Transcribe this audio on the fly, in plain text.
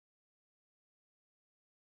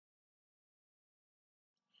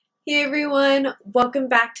Hey everyone, welcome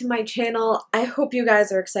back to my channel. I hope you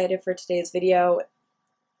guys are excited for today's video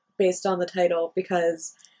based on the title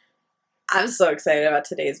because I'm so excited about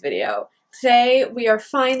today's video. Today we are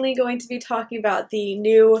finally going to be talking about the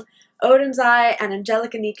new Oden's Eye and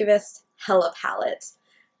Angelica Hela palette.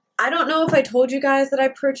 I don't know if I told you guys that I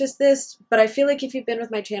purchased this, but I feel like if you've been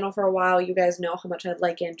with my channel for a while, you guys know how much I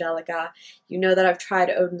like Angelica. You know that I've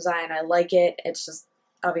tried Oden's Eye and I like it. It's just,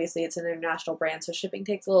 obviously it's an international brand, so shipping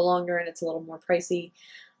takes a little longer and it's a little more pricey.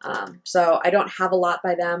 So I don't have a lot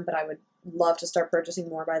by them, but I would love to start purchasing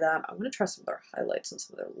more by them. I'm going to try some of their highlights and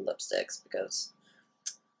some of their lipsticks because,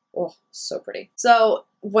 oh, so pretty. So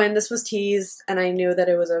when this was teased and I knew that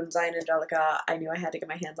it was Oden's Eye and Angelica, I knew I had to get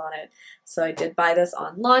my hands on it. So I did buy this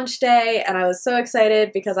on launch day and I was so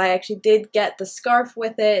excited because I actually did get the scarf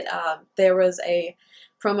with it. There was a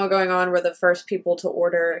promo going on where the first people to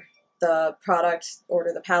order the product,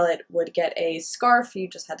 order the palette, would get a scarf. You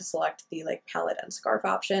just had to select the palette and scarf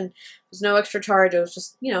option. There was no extra charge. It was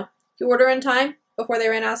just, if you order in time before they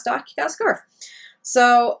ran out of stock, you got a scarf.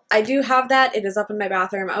 So I do have that. It is up in my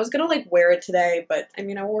bathroom. I was gonna wear it today, but I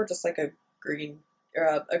mean I wore just like a green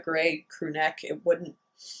or a gray crew neck. It wouldn't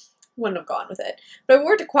have gone with it. But I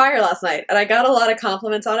wore it to choir last night and I got a lot of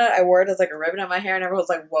compliments on it. I wore it as like a ribbon in my hair and everyone was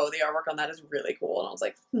like, whoa, the artwork on that is really cool. And I was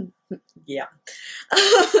like, yeah.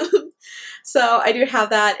 So I do have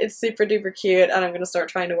that. It's super duper cute and I'm gonna start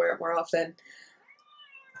trying to wear it more often.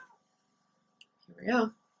 Here we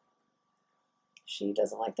go. She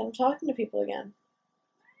doesn't like them talking to people again.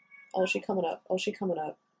 Oh, she coming up. Oh, she coming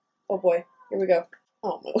up. Oh boy, here we go.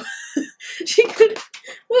 Oh no. She couldn't.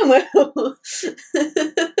 Oh no.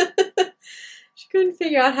 She couldn't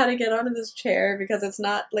figure out how to get onto this chair because it's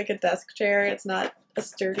not like a desk chair. It's not a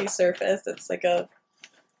sturdy surface. It's like a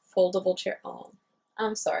foldable chair. Oh,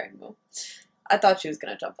 I'm sorry, Moo. I thought she was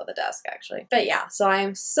going to jump on the desk, actually. But yeah, so I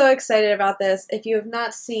am so excited about this. If you have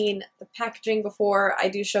not seen the packaging before, I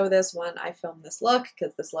do show this when I film this look,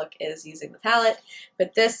 because this look is using the palette.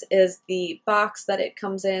 But this is the box that it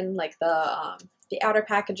comes in, like the outer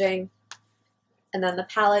packaging. And then the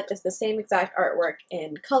palette is the same exact artwork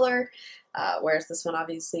in color, whereas this one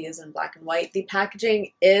obviously is in black and white. The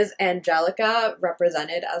packaging is Angelica,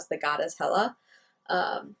 represented as the goddess Hela.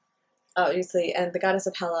 Obviously, and the goddess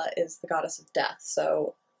of Hela is the goddess of death,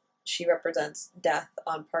 so she represents death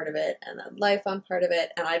on part of it and then life on part of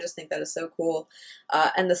it, and I just think that is so cool.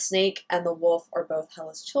 And the snake and the wolf are both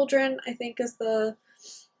Hela's children, I think is the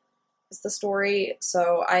story.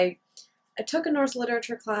 So I took a Norse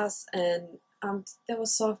literature class, and that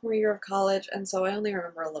was sophomore year of college, and so I only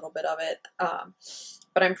remember a little bit of it.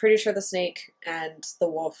 But I'm pretty sure the snake and the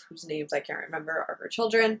wolf, whose names I can't remember, are her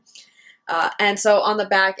children. And so on the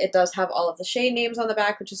back, it does have all of the shade names on the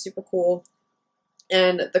back, which is super cool.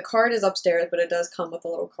 And the card is upstairs, but it does come with a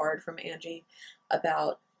little card from Angie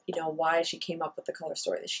about, why she came up with the color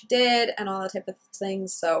story that she did and all that type of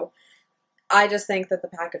things. So I just think that the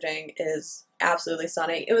packaging is absolutely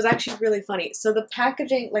stunning. It was actually really funny. So the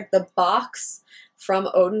packaging, like the box from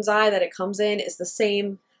Oden's Eye that it comes in, is the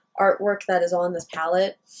same artwork that is on this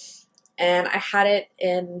palette. And I had it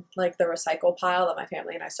in like the recycle pile that my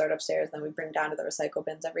family and I start upstairs, and then we bring down to the recycle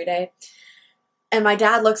bins every day. And my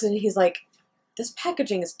dad looks and he's like, this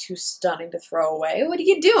packaging is too stunning to throw away. What are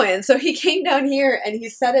you doing? So he came down here and he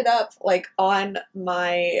set it up like on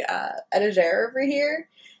my etagere over here.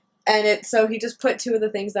 And so he just put two of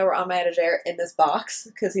the things that were on my etagere in this box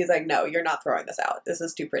because he's like, no, you're not throwing this out. This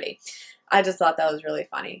is too pretty. I just thought that was really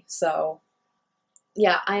funny. So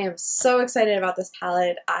yeah, I am so excited about this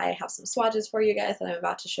palette. I have some swatches for you guys that I'm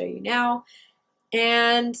about to show you now.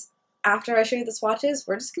 And after I show you the swatches,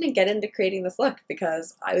 we're just going to get into creating this look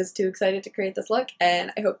because I was too excited to create this look,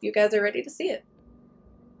 and I hope you guys are ready to see it.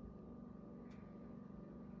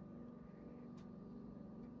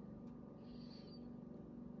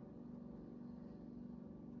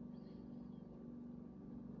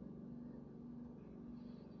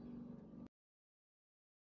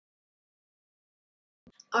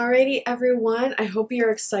 Alrighty everyone, I hope you're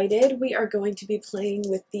excited. We are going to be playing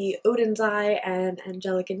with the Oden's Eye and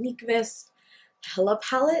Angelica Hela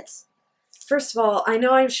palettes. First of all, I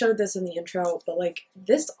know I showed this in the intro, but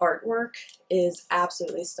this artwork is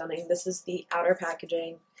absolutely stunning. This is the outer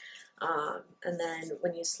packaging, and then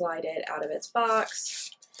when you slide it out of its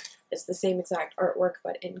box, it's the same exact artwork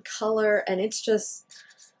but in color, and it's just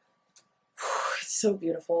it's so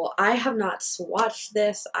beautiful. I have not swatched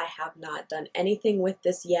this. I have not done anything with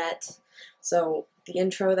this yet. So the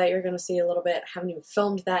intro that you're going to see a little bit, haven't even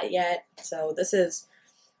filmed that yet. So this is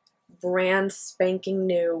brand spanking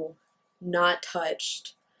new, not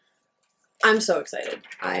touched. I'm so excited.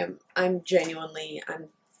 I'm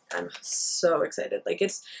I'm so excited. Like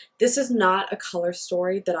this is not a color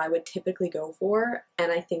story that I would typically go for,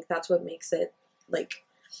 and I think that's what makes it like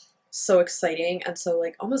so exciting and so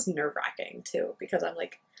like almost nerve-wracking too, because I'm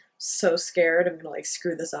like so scared I'm gonna like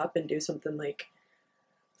screw this up and do something like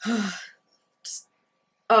just,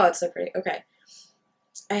 oh, it's so pretty. Okay,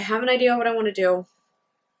 I have an idea what I want to do,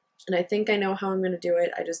 and I think I know how I'm gonna do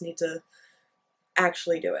it. I just need to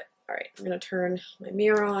actually do it. All right, I'm gonna turn my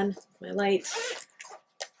mirror on, my light,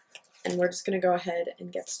 and we're just gonna go ahead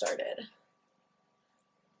and get started. I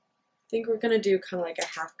think we're gonna do kind of like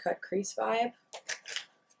a half cut crease vibe.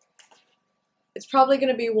 It's probably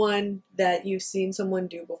gonna be one that you've seen someone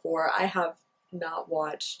do before. I have not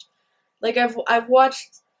watched. Like I've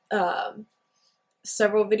watched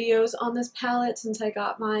several videos on this palette since I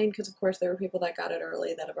got mine, because of course there were people that got it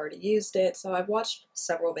early that have already used it. So I've watched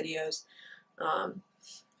several videos.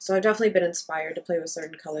 So I've definitely been inspired to play with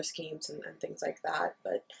certain color schemes and things like that.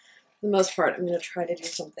 But for the most part, I'm going to try to do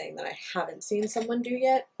something that I haven't seen someone do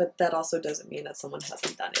yet. But that also doesn't mean that someone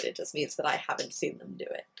hasn't done it. It just means that I haven't seen them do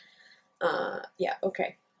it. Yeah,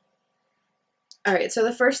 okay. Alright, so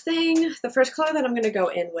the first color that I'm going to go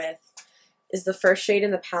in with is the first shade in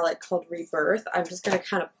the palette called Rebirth. I'm just going to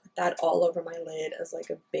kind of put that all over my lid as like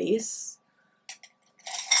a base.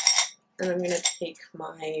 And I'm going to take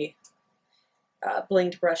my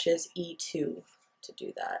blinged brushes E2 to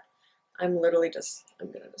do that. I'm going to just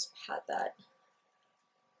pat that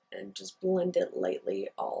and just blend it lightly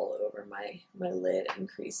all over my lid and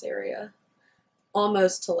crease area,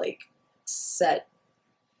 almost to like set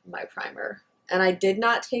my primer. And I did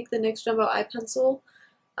not take the NYX Jumbo Eye Pencil.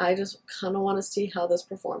 I just kind of want to see how this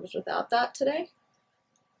performs without that today.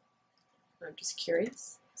 I'm just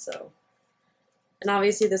curious. So, and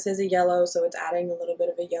obviously this is a yellow, so it's adding a little bit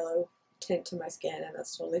of a yellow tint to my skin, and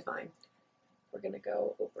that's totally fine. We're going to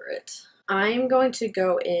go over it. I'm going to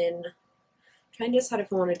go in, trying to decide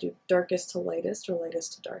if I want to do darkest to lightest or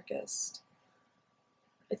lightest to darkest.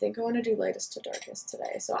 I think I want to do lightest to darkest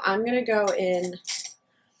today. So I'm going to go in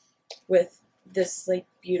with this like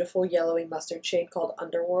beautiful yellowy mustard shade called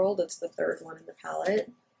Underworld. It's the third one in the palette.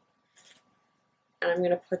 And I'm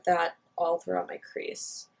going to put that all throughout my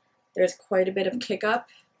crease. There's quite a bit of kick up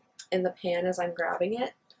in the pan as I'm grabbing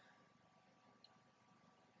it.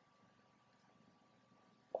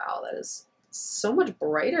 Wow, that is so much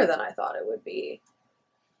brighter than I thought it would be.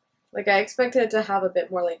 Like I expected it to have a bit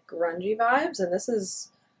more like grungy vibes, and it's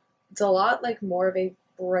a lot like more of a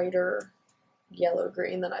brighter yellow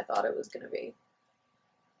green than I thought it was going to be.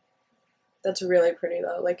 That's really pretty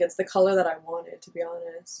though. Like it's the color that I wanted, to be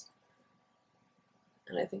honest.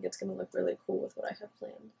 And I think it's going to look really cool with what I have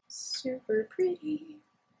planned. Super pretty.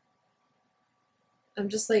 I'm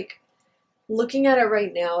just like looking at it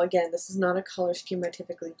right now. Again, this is not a color scheme I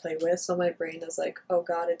typically play with, so my brain is like, oh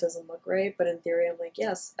god, it doesn't look great. But in theory, I'm like,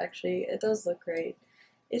 yes, actually, it does look great.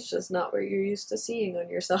 It's just not what you're used to seeing on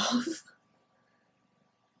yourself.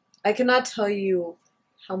 I cannot tell you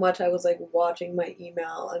how much I was like watching my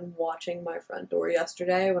email and watching my front door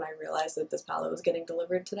yesterday when I realized that this palette was getting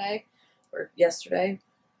delivered today, or yesterday.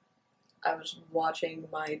 I was watching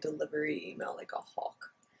my delivery email like a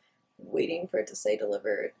hawk, waiting for it to say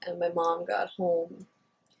delivered. And my mom got home,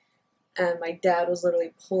 and my dad was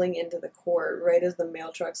literally pulling into the court right as the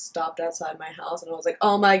mail truck stopped outside my house, and I was like,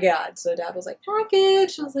 oh my god. So dad was like,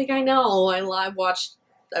 package. I was like, I know. I watched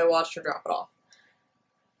her drop it off.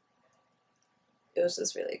 It was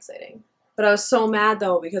just really exciting. But I was so mad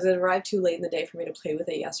though because it arrived too late in the day for me to play with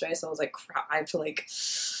it yesterday, so I was like, crap, I have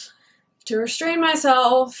to restrain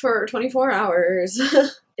myself for 24 hours.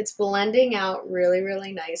 It's blending out really,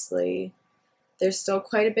 really nicely. There's still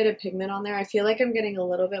quite a bit of pigment on there. I feel like I'm getting a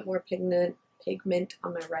little bit more pigment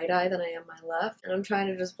on my right eye than I am my left. And I'm trying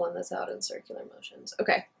to just blend this out in circular motions.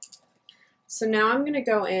 Okay. So now I'm going to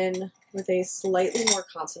go in with a slightly more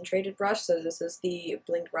concentrated brush. So this is the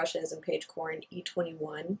Blinged Brushes and Page Corn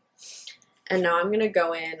E21. And now I'm going to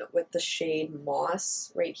go in with the shade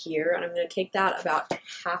Moss right here. And I'm going to take that about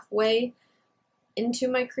halfway into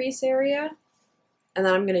my crease area. And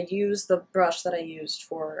then I'm going to use the brush that I used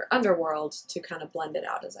for Underworld to kind of blend it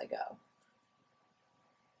out as I go.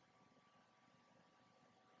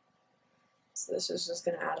 So this is just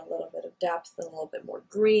going to add a little bit of depth and a little bit more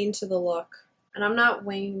green to the look. And I'm not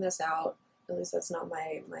winging this out, at least that's not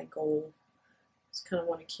my goal. Just kind of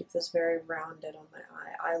want to keep this very rounded on my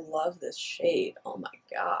eye. I love this shade, oh my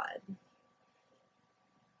god.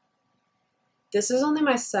 This is only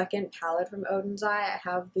my second palette from Oden's Eye. I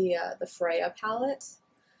have the Freya palette,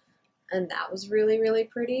 and that was really, really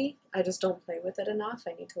pretty. I just don't play with it enough.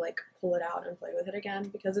 I need to like pull it out and play with it again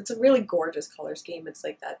because it's a really gorgeous color scheme. It's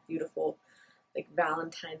like that beautiful like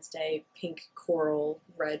Valentine's Day pink coral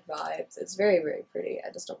red vibes. It's very, very pretty.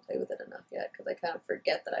 I just don't play with it enough yet because I kind of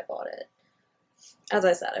forget that I bought it. As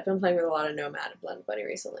I said, I've been playing with a lot of Nomad and Blend Bunny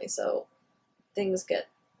recently, so things get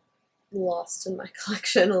lost in my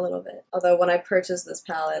collection a little bit. Although when I purchased this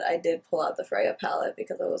palette, I did pull out the Freya palette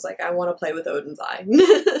because I was like, I want to play with Oden's Eye.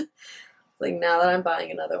 Like, now that I'm buying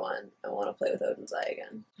another one, I want to play with Oden's Eye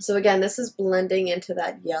again. So again, this is blending into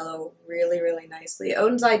that yellow really, really nicely.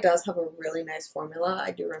 Oden's Eye does have a really nice formula. I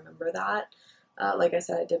do remember that. Like I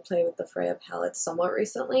said, I did play with the Freya palette somewhat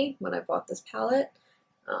recently when I bought this palette.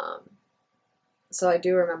 So I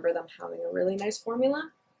do remember them having a really nice formula.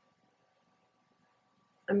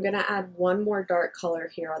 I'm going to add one more dark color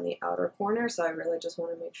here on the outer corner, so I really just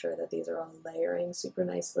want to make sure that these are all layering super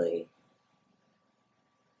nicely.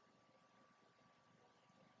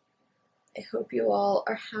 I hope you all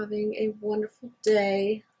are having a wonderful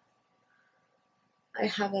day. I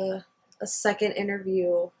have a second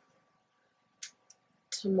interview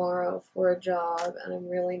tomorrow for a job, and I'm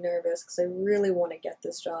really nervous because I really want to get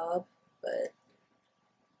this job, but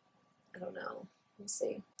I don't know. We'll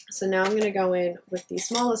see. So now I'm going to go in with the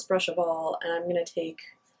smallest brush of all, and I'm going to take,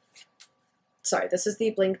 sorry, this is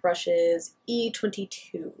the Blink Brushes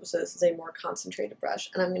E22, so this is a more concentrated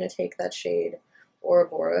brush, and I'm going to take that shade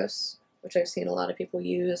Ouroboros, which I've seen a lot of people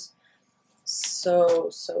use. So,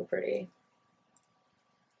 so pretty.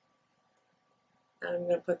 And I'm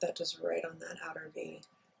going to put that just right on that outer V.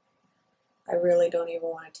 I really don't even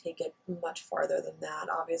want to take it much farther than that.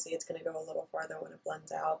 Obviously, it's going to go a little farther when it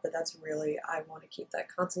blends out, but that's really, I want to keep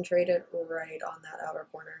that concentrated right on that outer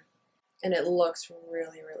corner. And it looks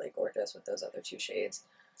really, really gorgeous with those other two shades.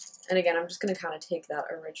 And again, I'm just going to kind of take that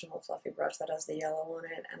original fluffy brush that has the yellow on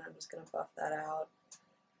it, and I'm just going to buff that out.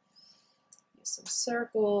 Use some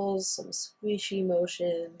circles, some squishy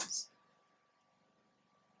motions.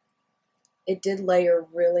 It did layer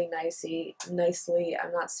really nicely. I'm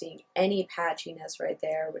not seeing any patchiness right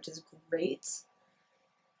there, which is great.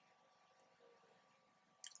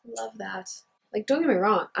 Love that. Like, don't get me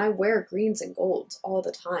wrong, I wear greens and golds all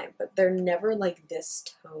the time, but they're never like this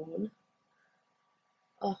tone.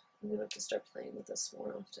 Oh, I'm gonna have to start playing with this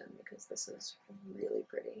more often because this is really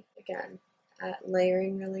pretty. Again,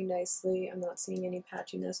 layering really nicely. I'm not seeing any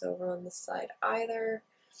patchiness over on this side either.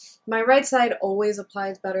 My right side always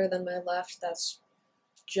applies better than my left. That's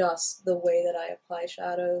just the way that I apply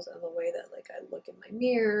shadows and the way that like I look in my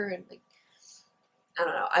mirror, and like, I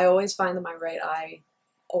don't know. I always find that my right eye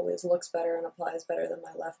always looks better and applies better than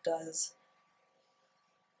my left does.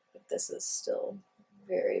 But this is still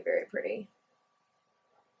very, very pretty.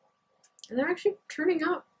 And they're actually turning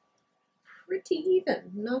out pretty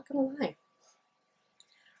even, not gonna lie.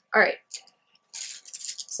 Alright.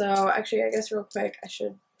 So actually, I guess real quick, I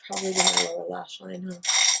should probably do my lower lash line,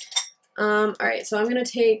 huh? Alright, so I'm gonna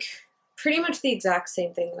take pretty much the exact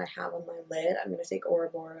same thing that I have on my lid. I'm gonna take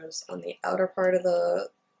Ouroboros on the outer part of the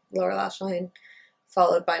lower lash line,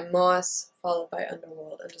 followed by Moss, followed by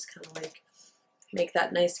Underworld, and just kind of like make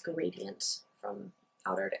that nice gradient from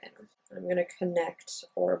outer to inner. I'm going to connect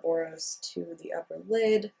Ouroboros to the upper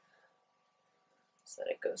lid so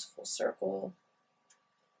that it goes full circle.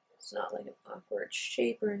 It's not like an awkward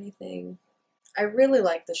shape or anything. I really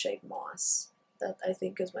like the shade Moss. That I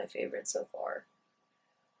think is my favorite so far.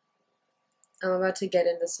 I'm about to get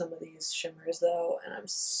into some of these shimmers though, and I'm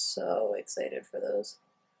so excited for those.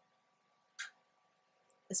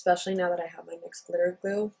 Especially now that I have my NYX glitter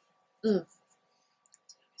glue.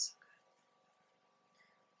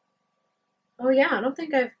 Oh yeah, I don't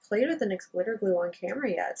think I've played with the NYX glitter glue on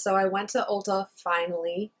camera yet. So I went to Ulta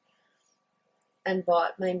finally and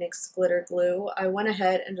bought my NYX glitter glue. I went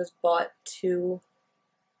ahead and just bought 2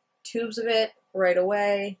 tubes of it right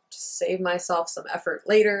away to save myself some effort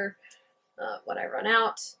later when I run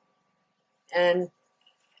out. And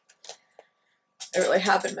I really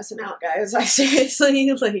have been missing out, guys. I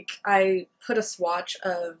seriously, like, I put a swatch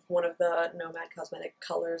of one of the Nomad Cosmetic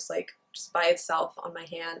colors, like, just by itself on my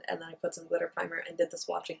hand, and then I put some glitter primer and did the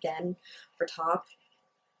swatch again for top.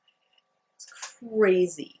 It's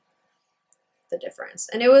crazy, the difference.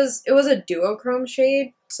 And it was a duochrome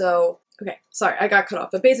shade, so, okay, sorry, I got cut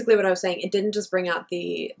off. But basically what I was saying, it didn't just bring out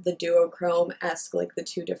the duochrome-esque, like, the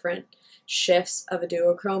 2 different shifts of a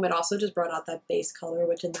duochrome, it also just brought out that base color,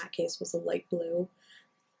 which in that case was a light blue.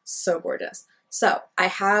 So gorgeous. So I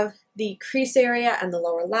have the crease area and the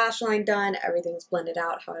lower lash line done. Everything's blended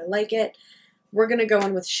out how I like it. We're going to go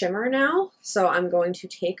in with shimmer now. So I'm going to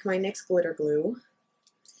take my NYX glitter glue,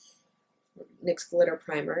 NYX glitter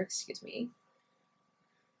primer, excuse me.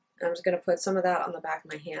 And I'm just going to put some of that on the back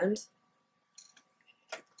of my hand.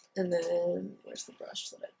 And then, where's the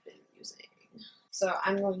brush that I've been using? So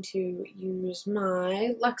I'm going to use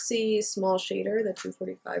my Luxie Small Shader, the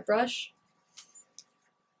 245 brush,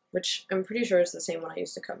 which I'm pretty sure is the same one I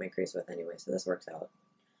used to cut my crease with anyway, so this works out.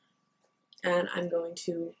 And I'm going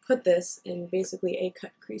to put this in basically a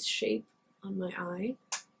cut crease shape on my eye.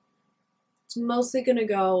 It's mostly going to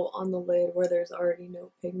go on the lid where there's already no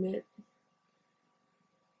pigment.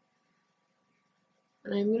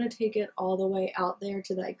 And I'm going to take it all the way out there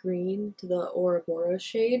to that green, to the Ouroboros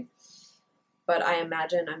shade. But I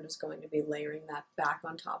imagine I'm just going to be layering that back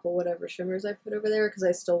on top of whatever shimmers I put over there because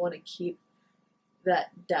I still want to keep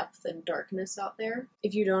that depth and darkness out there.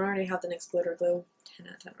 If you don't already have the NYX Glitter Glue, 10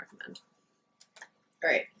 out of 10 recommend.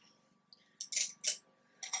 Alright.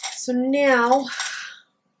 So now,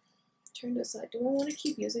 turn to the side. Do I want to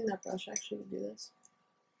keep using that brush actually to do this?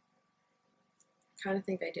 I kind of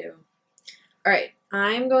think I do. Alright,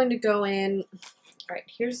 I'm going to go in. Alright,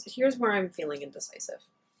 here's where I'm feeling indecisive.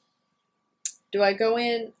 Do I go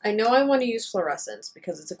in? I know I want to use fluorescence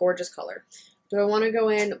because it's a gorgeous color. Do I want to go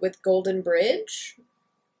in with Golden Bridge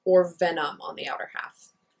or Venom on the outer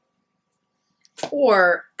half?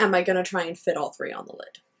 Or am I going to try and fit all three on the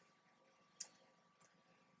lid?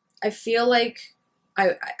 I feel like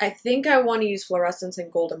I think I want to use fluorescence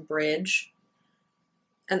and Golden Bridge,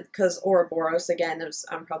 and because Ouroboros again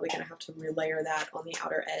I'm probably gonna have to relayer that on the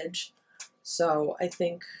outer edge. So I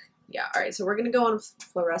think, yeah, all right. So we're gonna go on with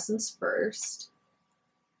fluorescence first.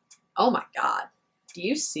 Oh my god, do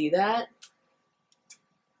you see that?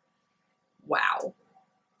 Wow,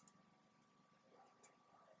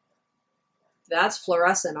 that's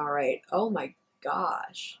fluorescent, all right. Oh my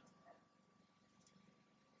gosh,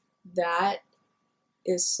 that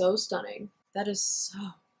is so stunning. That is so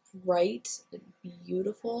bright and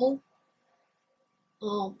beautiful.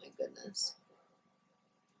 Oh my goodness.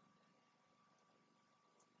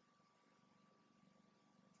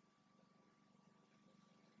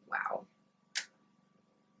 Wow.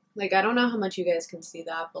 Like, I don't know how much you guys can see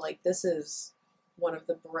that, but like this is one of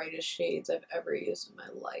the brightest shades I've ever used in my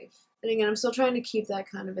life. And again, I'm still trying to keep that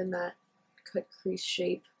kind of in that cut crease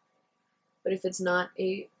shape. But if it's not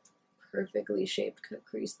a perfectly shaped cut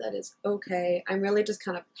crease, that is okay. I'm really just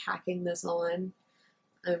kind of packing this on.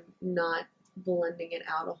 I'm not blending it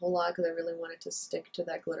out a whole lot because I really want it to stick to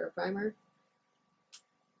that glitter primer.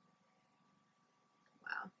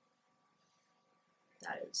 Wow.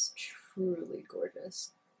 That is truly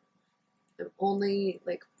gorgeous. I'm only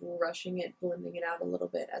like brushing it, blending it out a little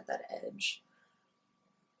bit at that edge.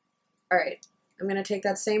 All right, I'm gonna take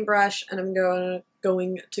that same brush and I'm going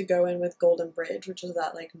to go in with Golden Bridge, which is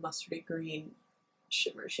that like mustardy green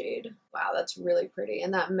shimmer shade. Wow, that's really pretty.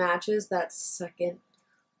 And that matches that second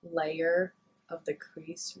layer of the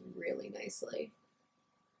crease really nicely.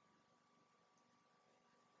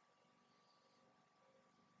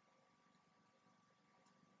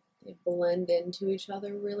 They blend into each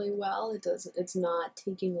other really well. It's not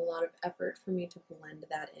taking a lot of effort for me to blend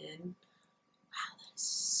that in. Wow, that is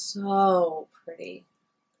so pretty.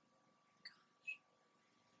 Gosh.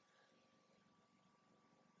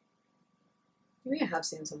 Maybe I have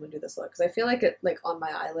seen someone do this look because I feel like it, like on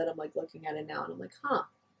my eyelid, I'm like looking at it now and I'm like, huh,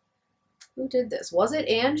 who did this? Was it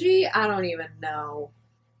Angie? I don't even know.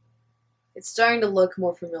 It's starting to look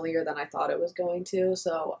more familiar than I thought it was going to,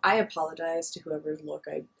 so I apologize to whoever's look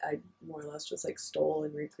I more or less just like stole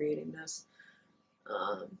in recreating this.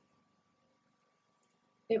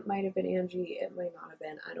 It might have been Angie, it might not have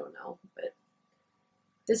been, I don't know, but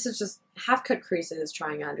this is just half-cut creases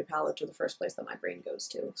trying on new palette to the first place that my brain goes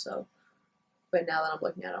to, so. But now that I'm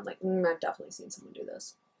looking at it, I'm like, I've definitely seen someone do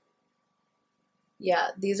this.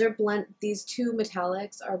 Yeah, these two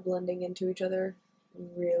metallics are blending into each other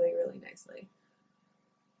really, really nicely.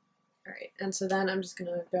 All right, and so then I'm just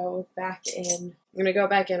gonna go back in. I'm gonna go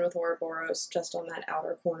back in with Ouroboros just on that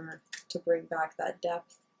outer corner to bring back that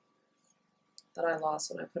depth that I lost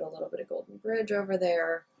when I put a little bit of Golden Bridge over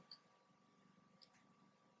there.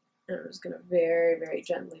 And I'm just gonna very, very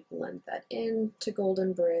gently blend that in to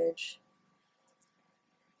Golden Bridge.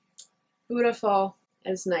 Beautiful.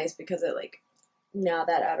 And it's nice because it like, now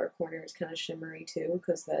that outer corner is kind of shimmery too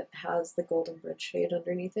because that has the Golden Bridge shade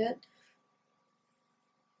underneath it.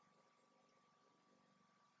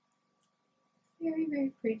 Very,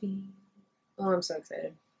 very pretty. Oh, I'm so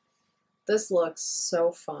excited. This looks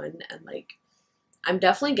so fun and like, I'm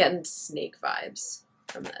definitely getting snake vibes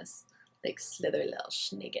from this. Like slither little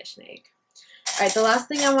snake. Alright, the last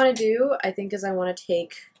thing I want to do, I think, is I want to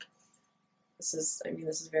take, this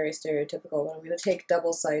is very stereotypical, but I'm going to take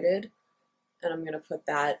double-sided and I'm going to put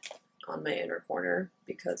that on my inner corner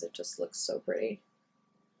because it just looks so pretty.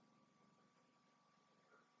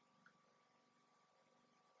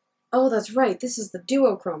 Oh, that's right. This is the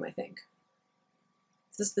duochrome, I think.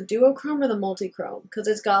 Is this the duochrome or the multichrome? Because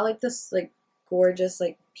it's got like this like gorgeous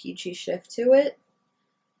like peachy shift to it.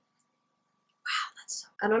 Wow, that's so...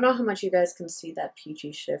 I don't know how much you guys can see that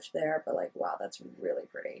peachy shift there, but like, wow, that's really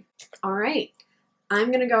pretty. All right. I'm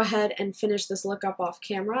going to go ahead and finish this look up off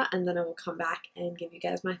camera, and then I will come back and give you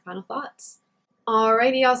guys my final thoughts.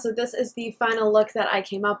 Alrighty, y'all, so this is the final look that I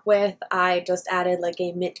came up with. I just added like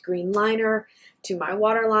a mint green liner to my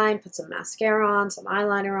waterline, put some mascara on, some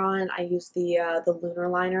eyeliner on. I used the lunar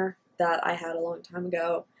liner that I had a long time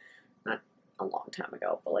ago. Not a long time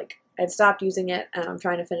ago, but like I'd stopped using it, and I'm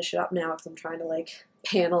trying to finish it up now because I'm trying to like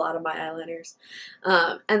pan a lot of my eyeliners.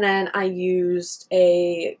 And then I used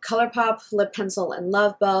a ColourPop lip pencil in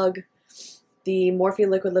Love Bug, the Morphe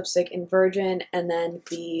liquid lipstick in Virgin, and then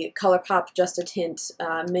the ColourPop Just a Tint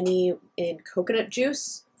mini in Coconut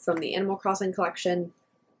Juice from the Animal Crossing collection.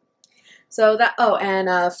 So that, oh, and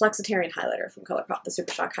Flexitarian highlighter from ColourPop, the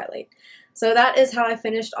Super Shock Highlight. So that is how I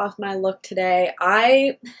finished off my look today.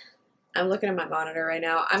 I'm looking at my monitor right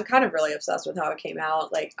now. I'm kind of really obsessed with how it came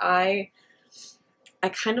out. Like, I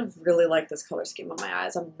kind of really like this color scheme on my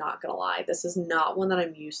eyes. I'm not gonna lie. This is not one that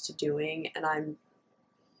I'm used to doing, and I'm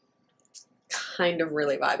kind of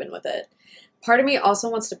really vibing with it. Part of me also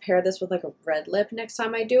wants to pair this with like a red lip next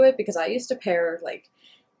time I do it, because I used to pair like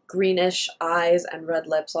greenish eyes and red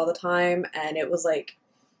lips all the time, and it was like,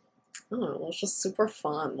 I don't know, it was just super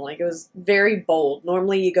fun. Like, it was very bold.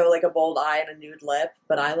 Normally you go like a bold eye and a nude lip,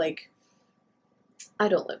 but I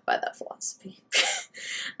don't live by that philosophy.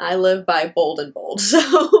 I live by bold and bold.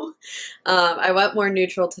 So I went more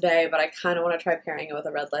neutral today, but I kind of want to try pairing it with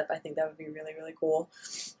a red lip. I think that would be really, really cool.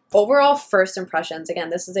 Overall first impressions, again,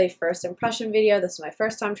 this is a first impression video. This is my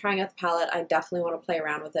first time trying out the palette. I definitely want to play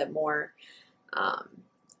around with it more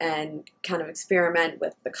and kind of experiment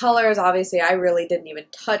with the colors. Obviously, I really didn't even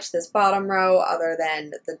touch this bottom row other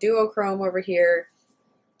than the duochrome over here.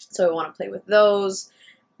 So I want to play with those,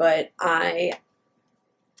 but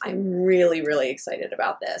I'm really, really excited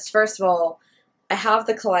about this. First of all, I have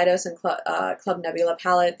the Kaleidos and Club Nebula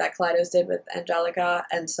palette that Kaleidos did with Angelica,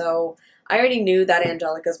 and so I already knew that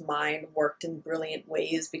Angelica's mind worked in brilliant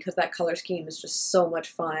ways because that color scheme is just so much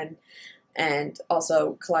fun, and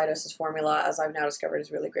also Kaleidos' formula, as I've now discovered,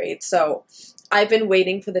 is really great. So I've been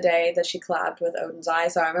waiting for the day that she collabed with Oden's Eye,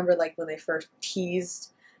 so I remember like when they first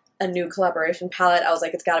teased a new collaboration palette, I was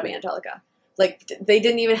like, it's gotta be Angelica. Like, they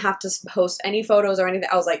didn't even have to post any photos or anything.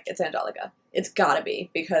 I was like, it's Angelica. It's gotta be,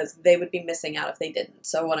 because they would be missing out if they didn't.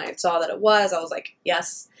 So when I saw that it was, I was like,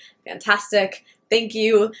 yes, fantastic. Thank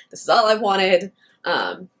you. This is all I wanted.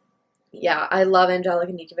 Yeah, I love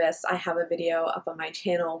Angelica Nikivis. I have a video up on my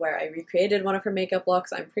channel where I recreated one of her makeup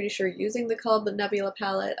looks. I'm pretty sure using the Club Nebula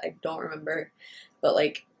palette. I don't remember. But,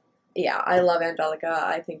 like, yeah, I love Angelica.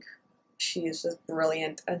 I think she's just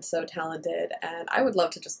brilliant and so talented, and I would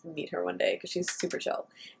love to just meet her one day because she's super chill.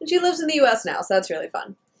 And she lives in the US now, so that's really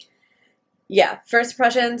fun. Yeah, first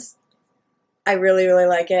impressions, I really, really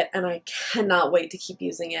like it, and I cannot wait to keep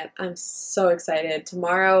using it. I'm so excited.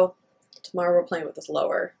 Tomorrow we're playing with this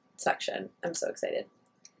lower section. I'm so excited.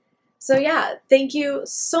 So yeah, thank you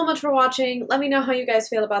so much for watching. Let me know how you guys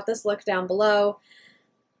feel about this look down below.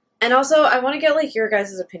 And also, I want to get like your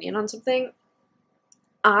guys' opinion on something.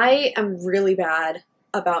 I am really bad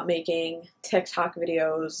about making TikTok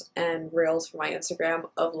videos and reels for my Instagram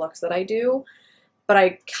of looks that I do, but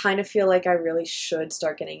I kind of feel like I really should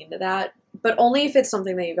start getting into that, but only if it's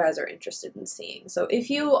something that you guys are interested in seeing. So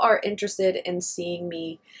if you are interested in seeing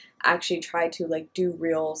me actually try to like do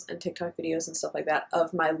reels and TikTok videos and stuff like that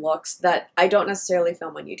of my looks that I don't necessarily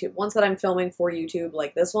film on YouTube, ones that I'm filming for YouTube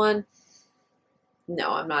like this one,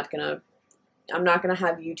 no, I'm not gonna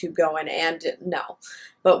have YouTube going, and no.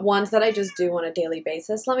 But ones that I just do on a daily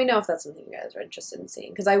basis, let me know if that's something you guys are interested in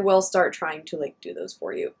seeing, because I will start trying to like do those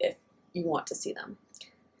for you if you want to see them.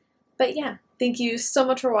 But yeah, thank you so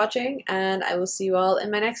much for watching, and I will see you all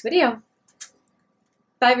in my next video.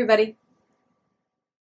 Bye, everybody.